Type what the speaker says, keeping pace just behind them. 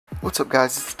What's up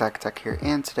guys, it's Dakattack here,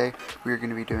 and today we are going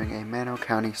to be doing a Mano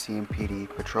County CMPD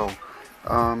patrol.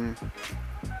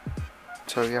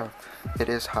 So yeah, it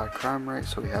is high crime rate,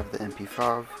 so we have the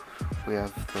MP5, we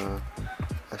have the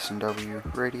S&W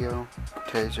radio,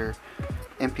 taser,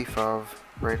 MP5,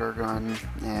 radar gun,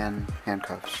 and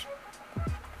handcuffs.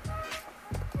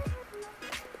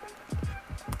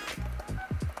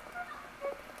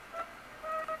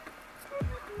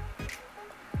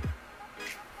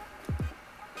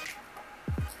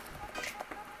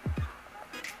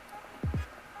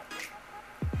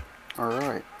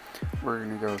 Alright, we're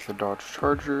going to go with the Dodge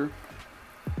Charger,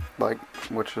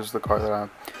 which is the car that I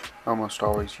almost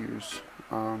always use.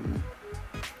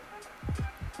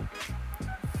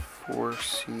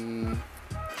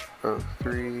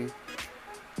 4C03,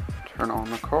 turn on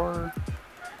the car,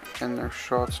 and there's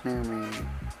shots near me.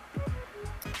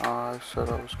 I said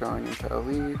I was going into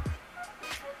LE,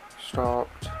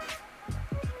 stopped,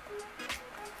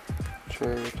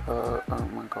 oh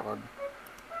my god.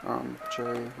 I'm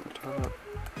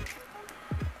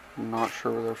not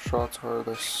sure where those shots are.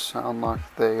 They sound like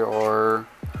they are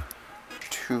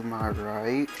to my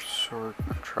right, so we're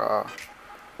gonna try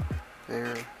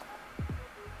there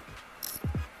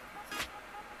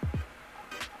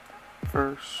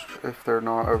first. If they're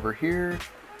not over here,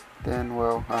 then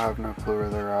well, I have no clue where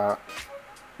they're at.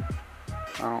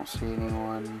 I don't see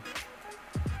anyone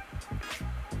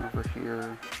over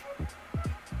here.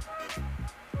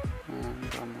 And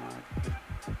I'm like,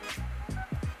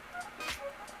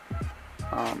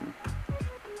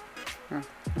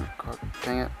 God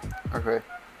dang it. Okay.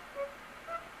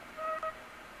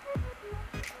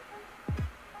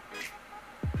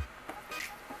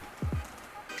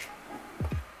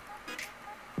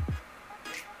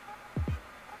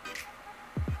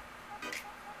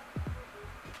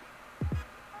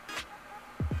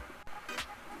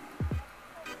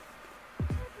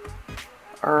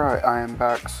 Alright, I am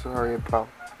back. Sorry about...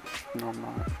 No, I'm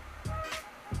not.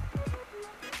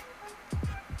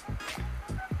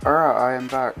 Alright, I am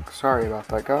back. Sorry about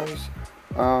that, guys.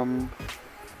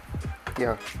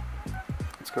 Yeah.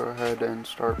 Let's go ahead and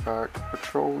start back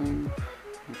patrolling.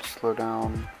 Let's slow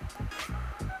down.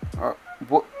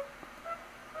 What?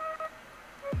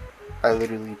 I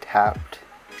literally tapped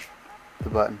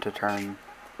the button to turn.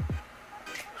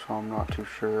 So I'm not too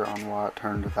sure on why it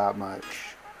turned that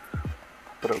much.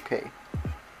 But okay.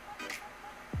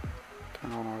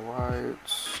 Turn on our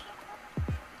lights.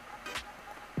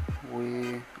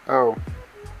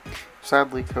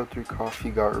 Sadly, Code 3 Coffee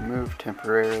got removed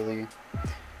temporarily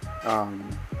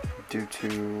due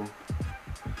to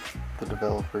the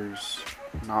developers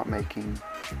not making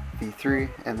V3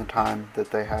 in the time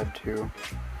that they had to.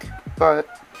 But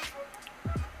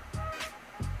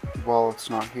while it's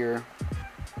not here,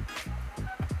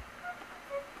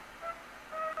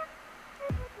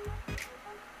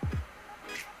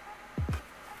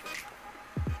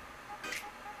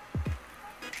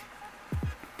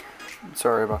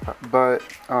 sorry about that, but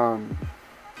oh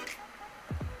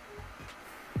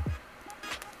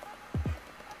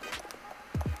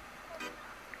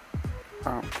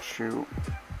shoot.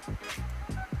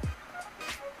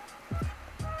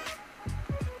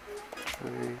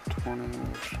 Okay, 20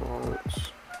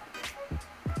 shots.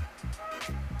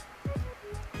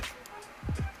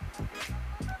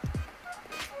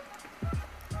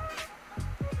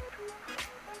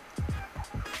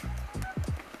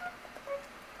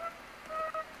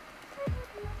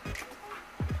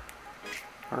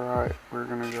 Alright, we're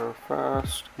gonna go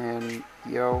fast and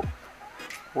yell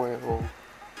whale.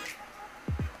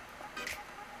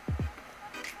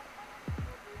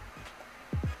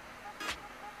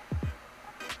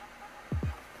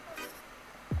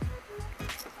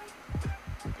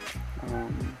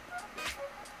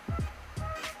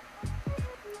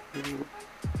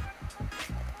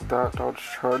 That Dodge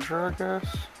Charger, I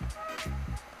guess?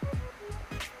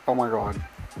 Oh my god.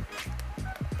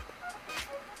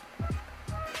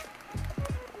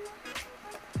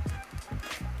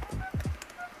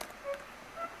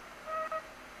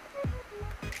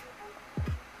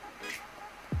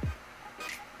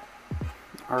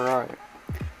 Alright,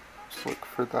 let's look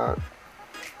for that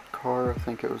car. I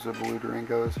think it was a Blue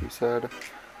Durango, as he said.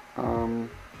 Blue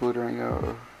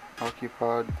Durango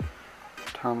occupied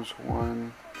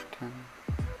 ×1, 10.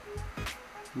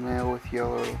 Male with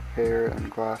yellow hair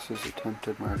and glasses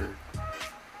attempted murder.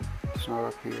 It's not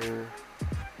up here.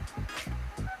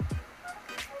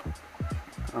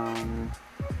 I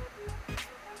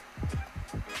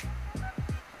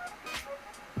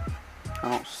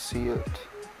don't see it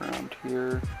around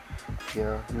here.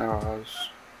 Yeah, no,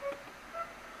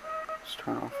 let's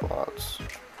turn off lights.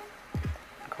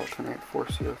 call 10-8,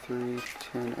 4CO3,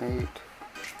 10-8,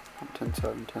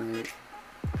 10-7, 10-8.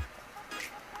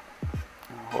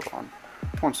 Hold on.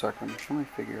 1 second. Let me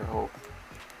figure out.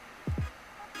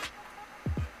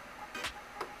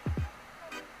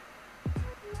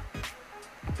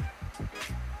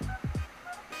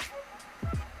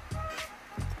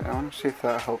 Okay, I want to see if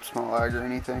that helps my lag or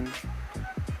anything.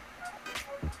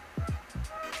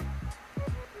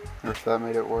 Or if that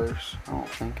made it worse. I don't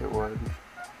think it would.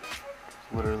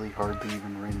 It's literally hardly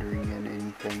even rendering in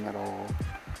anything at all.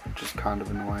 Which is kind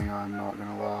of annoying, I'm not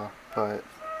gonna lie. But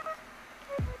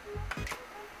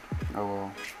oh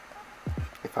well.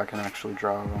 If I can actually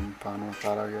draw it, I'm fine with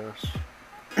that, I guess.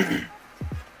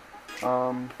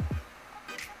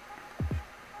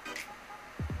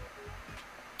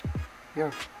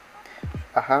 Yeah.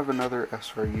 I have another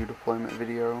SRU deployment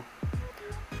video.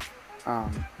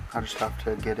 I just have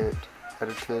to get it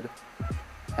edited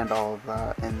and all of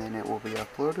that, and then it will be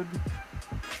uploaded.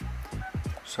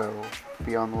 So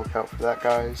be on the lookout for that,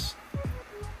 guys.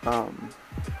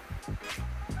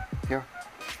 Yeah.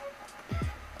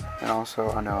 And also,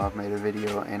 I know I've made a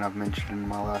video and I've mentioned in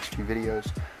my last 2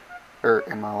 videos, or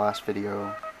in my last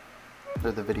video,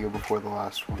 or the video before the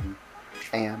last one,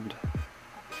 and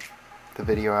the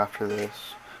video after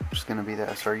this, which is going to be the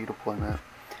SRU deployment.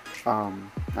 I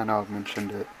know I've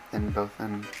mentioned it in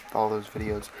all those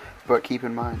videos, but keep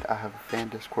in mind, I have a fan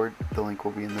Discord. The link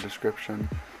will be in the description,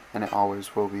 and it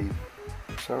always will be.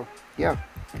 So, yeah.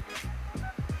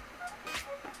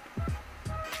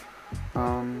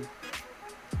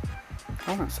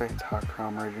 I wouldn't say it's high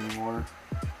crime rate anymore.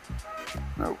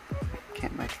 Nope,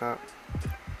 can't make that.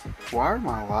 Why are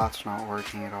my lights not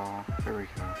working at all? There we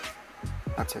go.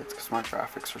 That's it, it's because my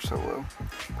graphics are so low.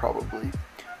 Probably.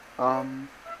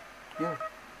 Yeah.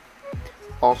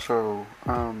 Also,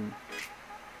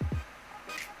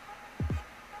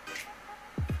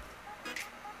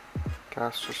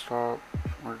 gas to stop.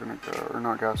 We're gonna go, or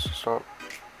not gas to stop.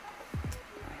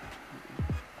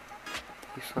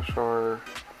 SR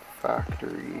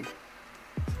factory.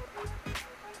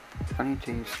 I need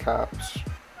to use caps.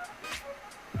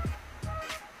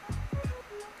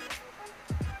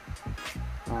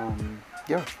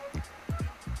 Yeah.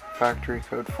 Factory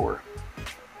code 4.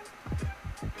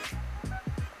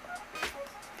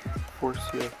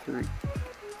 4CO3.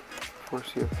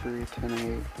 4CO3,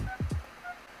 10-8.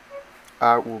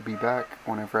 I will be back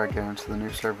whenever I get into the new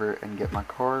server and get my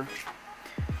car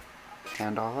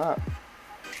and all that.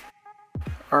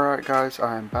 Alright guys,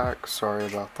 I am back. Sorry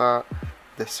about that.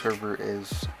 This server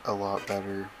is a lot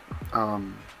better.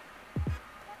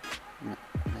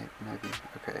 Maybe,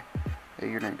 okay. Yeah,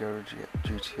 you're gonna go to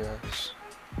GTS.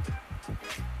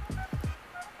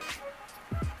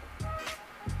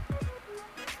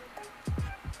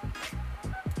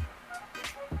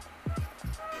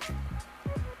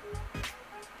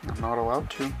 I'm not allowed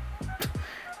to.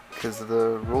 Because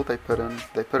the rule they put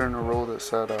in a rule that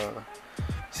said,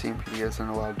 CMPD isn't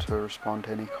allowed to respond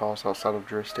to any calls outside of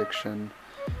jurisdiction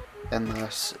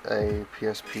unless a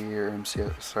PSP or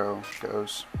MCSO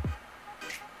goes,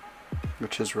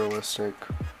 which is realistic.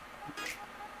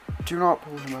 Do not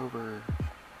pull him over.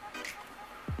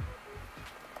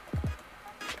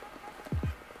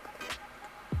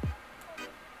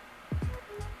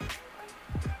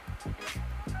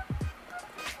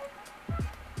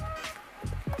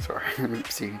 Sorry,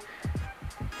 oopsie.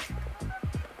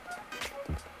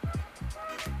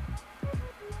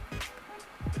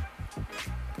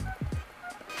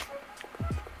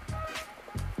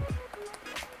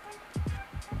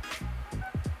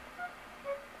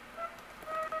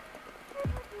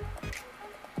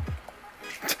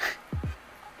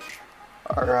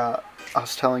 I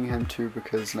was telling him to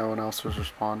because no one else was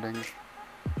responding,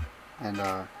 and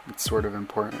it's sort of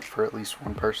important for at least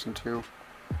one person to.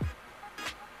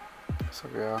 So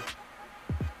yeah,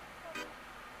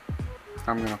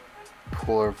 I'm gonna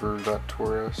pull over that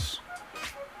Taurus.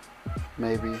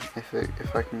 Maybe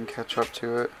if I can catch up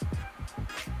to it.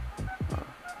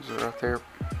 Is it right there?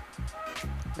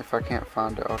 If I can't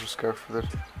find it, I'll just go for the.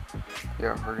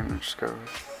 Yeah, we're gonna just go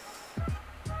with.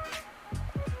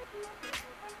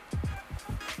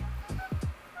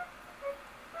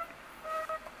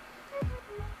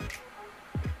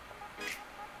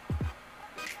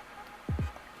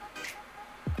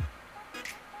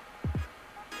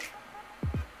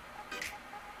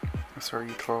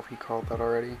 SRU12, he called that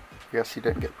already. I guess he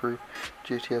didn't get proof.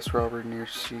 GTS robbery near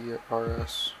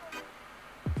CRS.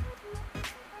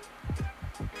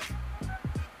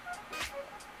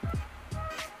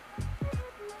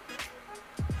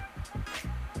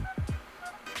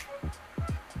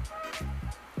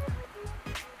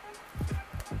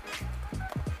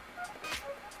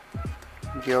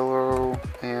 yellow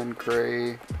and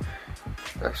gray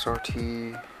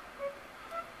XRT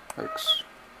X1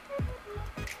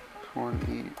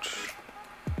 each.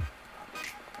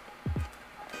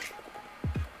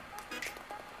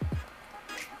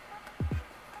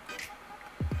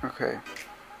 Okay.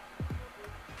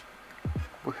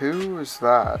 Well, who is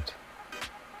that?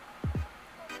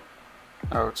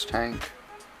 Oh, it's Tank.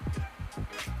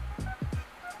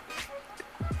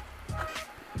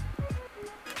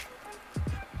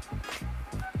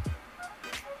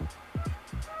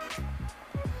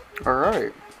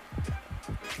 Alright.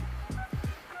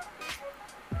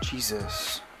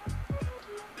 Jesus.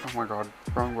 Oh my god,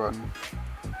 wrong button.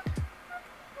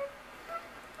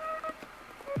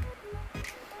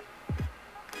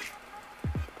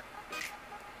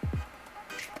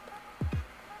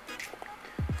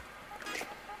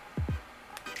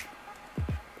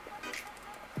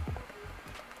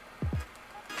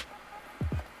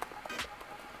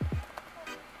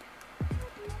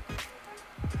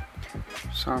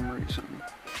 Some reason.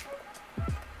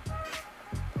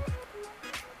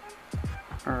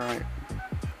 Alright.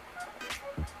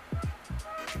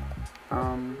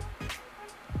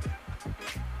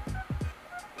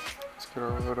 Let's get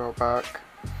our loadout back.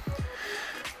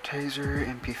 Taser,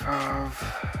 MP5.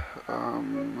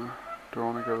 Do I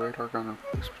want to go radar gun or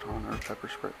police baton or pepper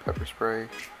spray? Pepper spray.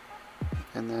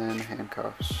 And then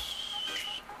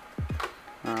handcuffs.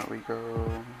 Alright, we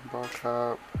go ball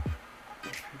cap.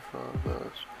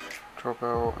 Control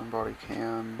belt and body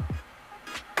cam.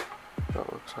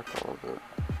 That looks like all of it.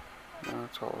 No,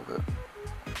 that's all of it.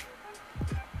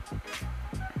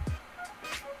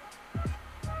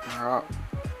 Alright.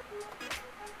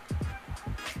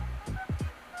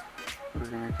 We're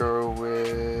gonna go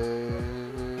with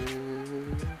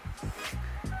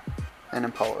an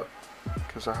Impala,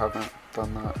 because I haven't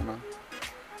done that in a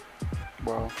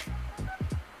while.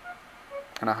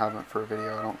 And I haven't for a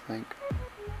video, I don't think.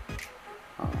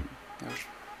 Yeah.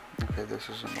 Okay, this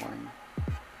is annoying.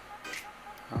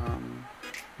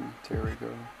 There we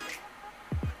go.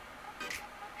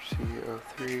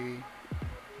 CO3.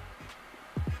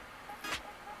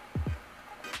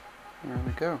 There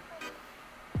we go.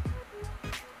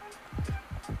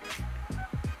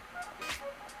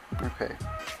 Okay.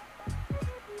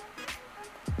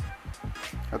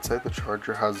 I'd say the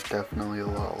Charger has definitely a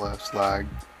lot less lag,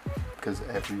 because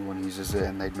everyone uses it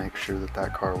and they'd make sure that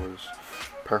that car was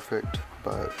perfect,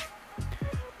 but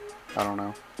I don't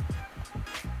know.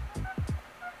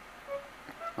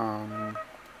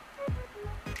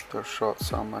 Those shots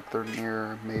sound like they're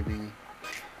near maybe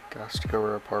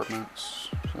Gastigoer apartments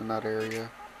in that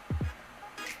area.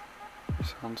 It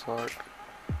sounds like.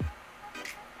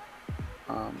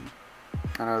 I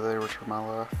know they were to my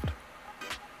left.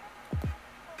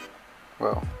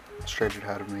 Well, straight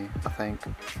ahead of me, I think.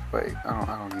 Wait, I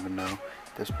don't even know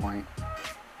at this point.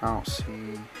 I don't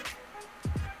see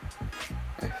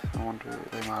if, I wonder,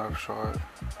 they might have shot.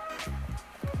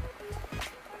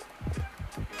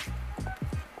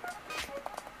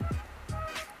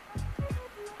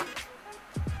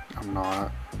 I'm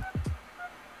not.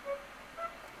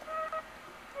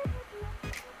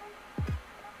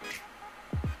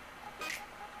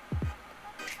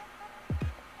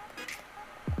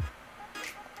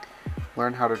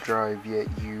 Learn how to drive, yet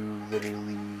you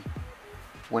literally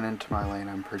went into my lane,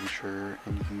 I'm pretty sure,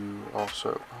 and you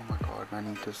also, oh my god, I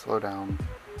need to slow down.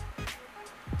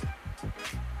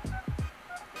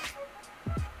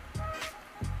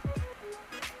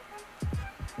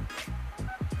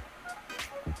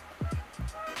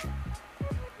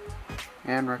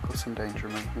 And reckless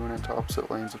endangerment, you went into opposite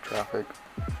lanes of traffic.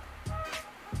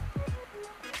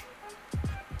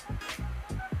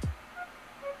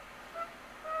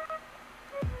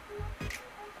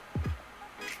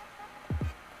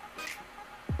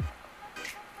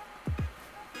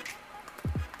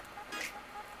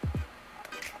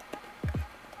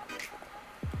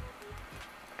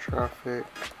 Traffic,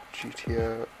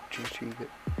 GTG,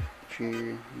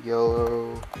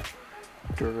 yellow,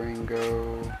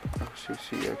 Durango,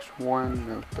 OCC X1,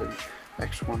 no 30,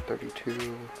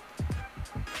 X132.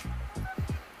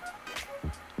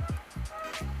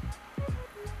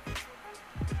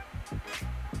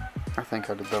 I think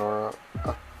I did that alright.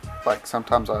 Like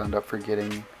sometimes I end up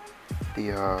forgetting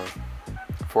the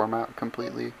format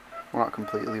completely. Well, not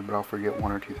completely, but I'll forget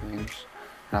one or two things.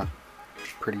 And I'm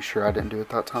pretty sure I didn't do it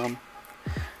that time.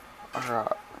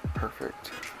 Alright,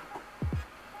 perfect.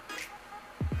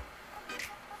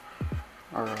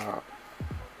 Alright.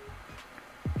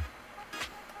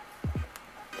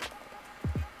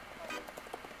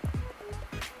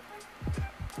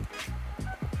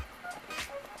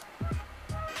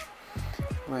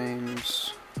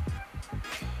 lanes.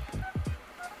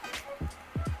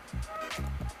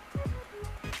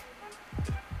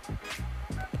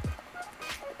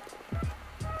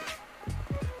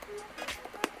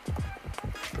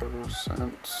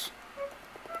 Cents,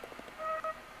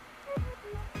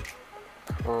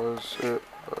 cause it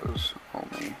was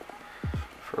only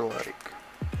for like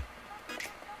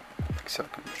a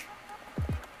second.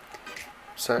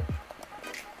 Set.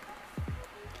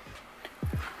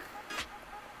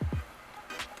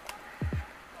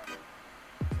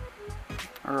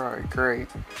 Alright, great.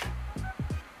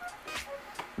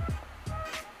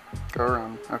 Go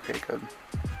around. Okay, good.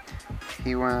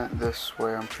 He went this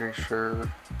way, I'm pretty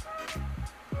sure.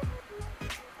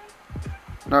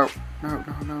 No, no,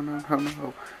 no, no, no, no,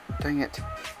 no. Dang it.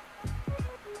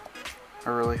 I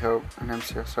really hope an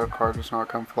MCSO car does not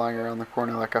come flying around the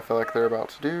corner like I feel like they're about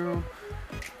to do.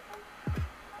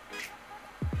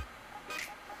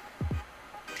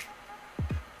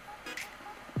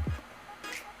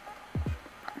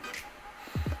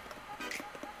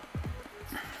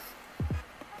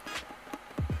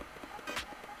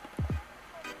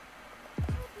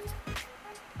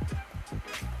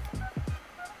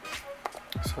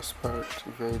 Suspect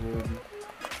evaded.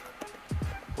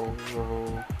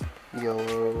 Bolo,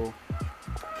 yellow,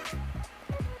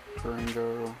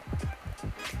 Durango.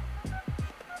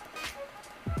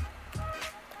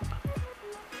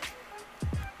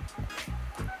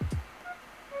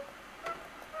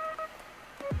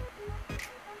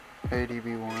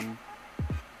 ADB1.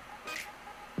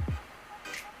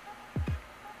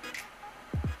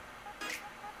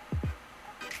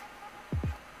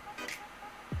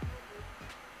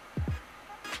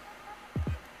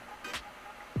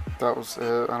 That was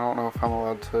it. I don't know if I'm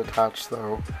allowed to attach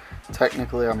though.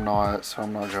 Technically I'm not, so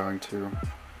I'm not going to.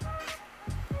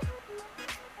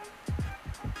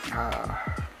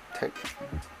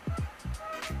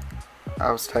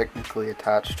 I was technically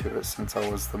attached to it since I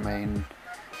was the main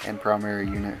and primary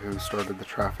unit who started the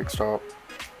traffic stop.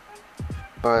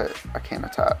 But I can't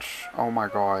attach. Oh my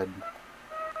god.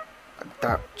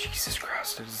 Jesus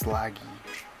Christ, it is laggy.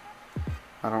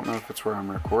 I don't know if it's where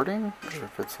I'm recording or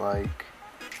if it's like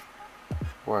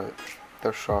what?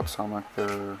 Those shots sound like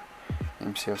they're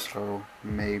MCSO,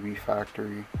 maybe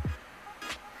factory.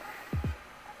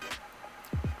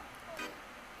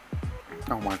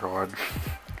 Oh my god.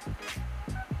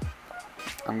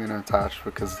 I'm gonna attach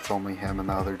because it's only him and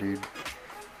the other dude.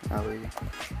 Ellie.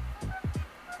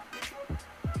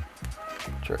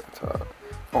 J top.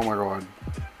 Oh my god.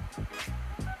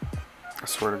 I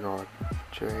swear to god.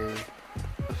 J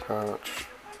attach.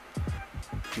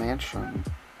 Mansion.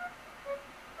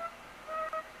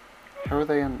 How are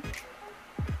they in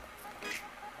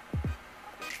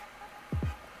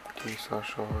D/R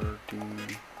D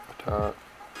attach?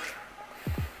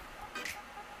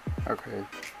 Okay.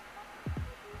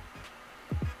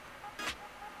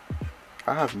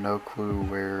 I have no clue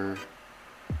where.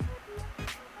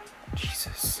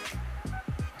 Jesus.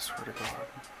 I swear to god.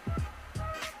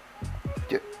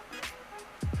 Yeah.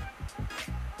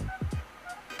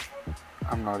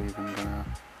 I'm not even gonna.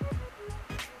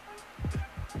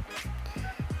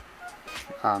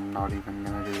 I'm not even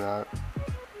gonna do that.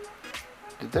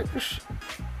 Did they just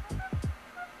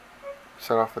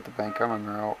set off at the bank? I'm en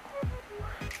route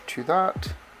to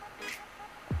that.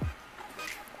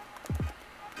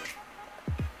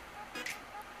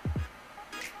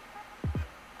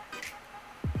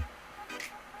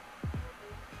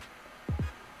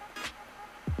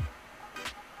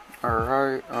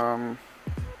 Alright,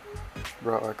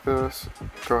 route like this.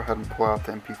 Go ahead and pull out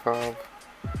the MP5.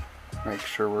 Make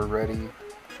sure we're ready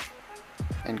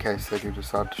in case they do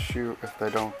decide to shoot. If they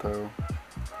don't though,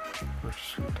 we're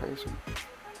just gonna tase them.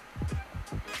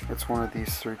 It's one of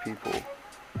these three people.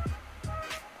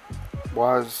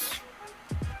 Was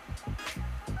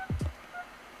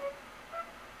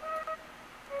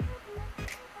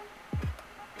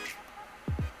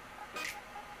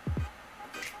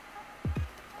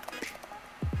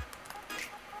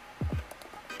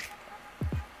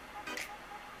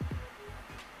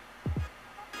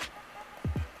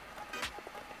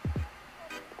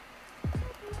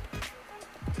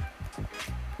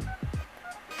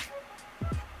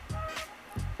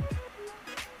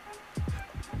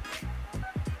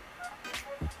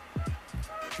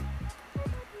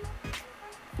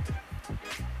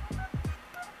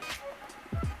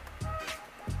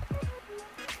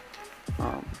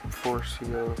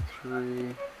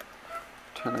CO3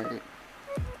 10-8.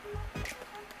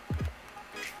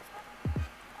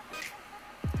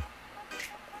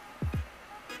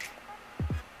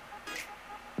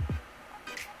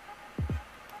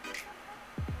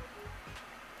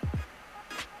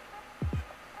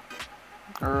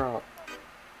 Hurry up.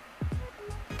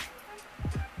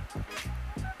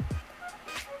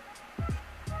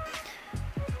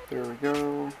 There we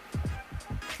go.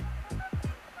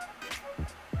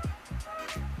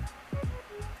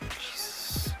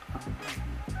 Jesus.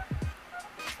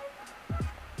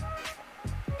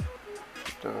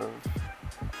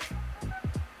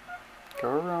 Go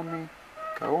around me.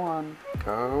 Go on.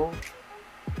 Go.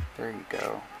 There you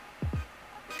go.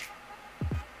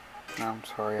 I'm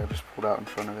sorry, I just pulled out in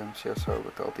front of MCSO,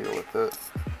 but they'll deal with it.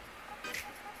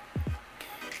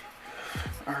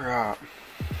 Alright.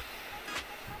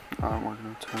 We're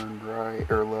gonna turn right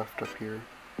or left up here.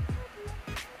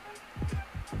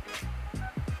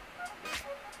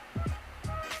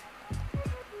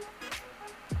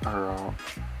 Alright.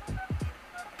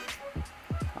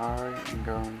 I am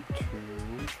going to...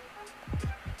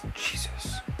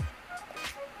 Jesus.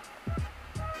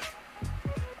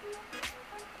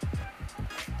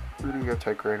 We're gonna go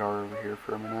take radar over here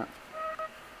for a minute.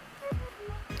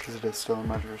 Because it is still in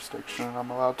my jurisdiction and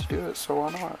I'm allowed to do it, so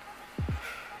why not?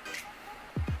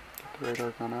 Get the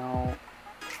radar gun out.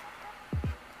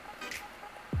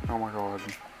 Oh my god.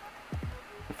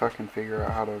 If I can figure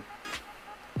out how to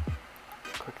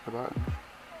click the button.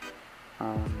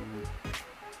 I'm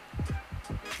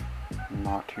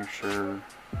not too sure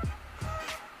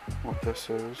what this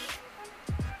is.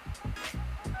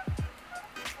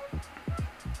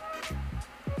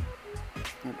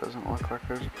 It doesn't look like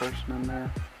there's a person in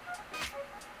there.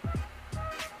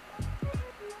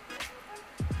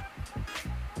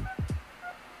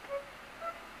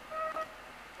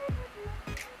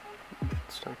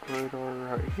 Let's take radar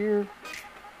right here.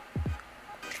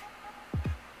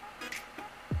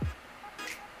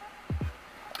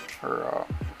 We're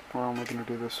only going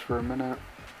to do this for a minute.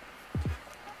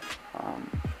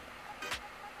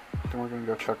 Then we're going to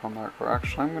go check on that car.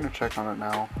 Actually, I'm going to check on it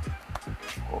now.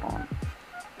 Hold on.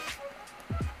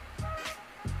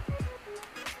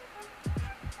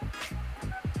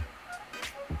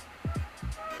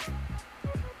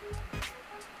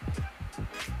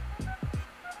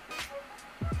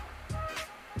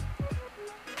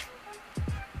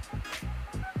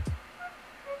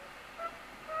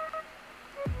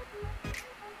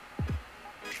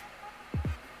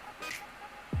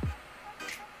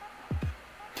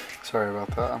 Sorry about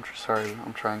that. I'm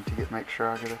trying to make sure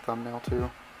I get a thumbnail too.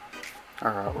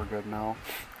 Alright, we're good now.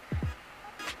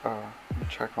 Let me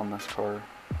check on this car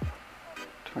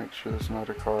to make sure there's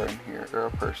another car in here, or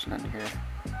a person in here.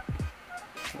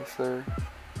 Is there?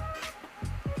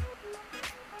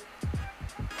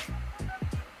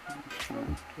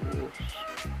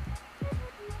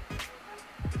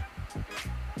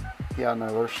 Yeah,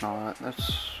 no, there's not.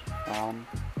 That's fine.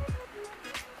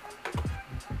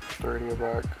 30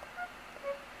 back.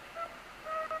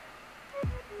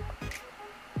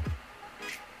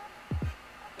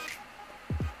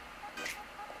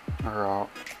 Alright.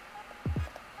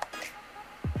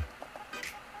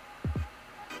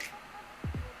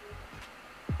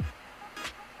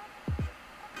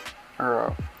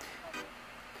 Alright.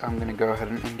 I'm gonna go ahead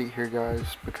and end it here,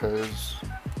 guys, because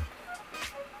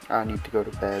I need to go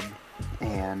to bed,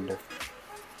 and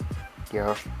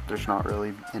yeah, there's not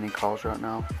really any calls right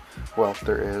now. Well,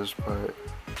 there is, but,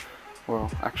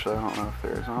 well, actually, I don't know if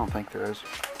there is. I don't think there is.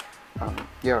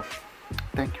 Yeah,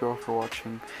 thank you all for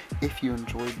watching. If you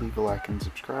enjoyed, leave a like and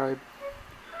subscribe.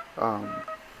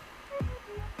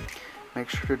 Make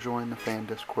sure to join the fan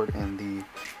Discord and the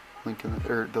link in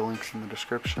the links in the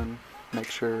description. Make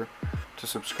sure to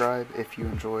subscribe if you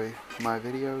enjoy my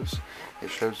videos. It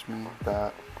shows me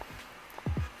that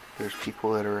there's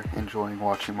people that are enjoying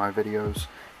watching my videos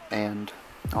and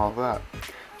all of that.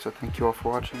 So thank you all for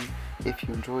watching. If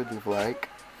you enjoyed, leave a like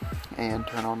and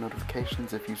turn on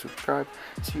notifications if you subscribe,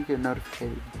 so you get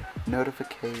notified.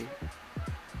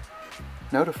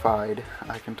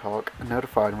 I can talk.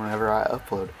 Notified whenever I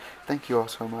upload. Thank you all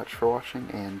so much for watching,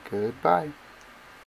 and goodbye.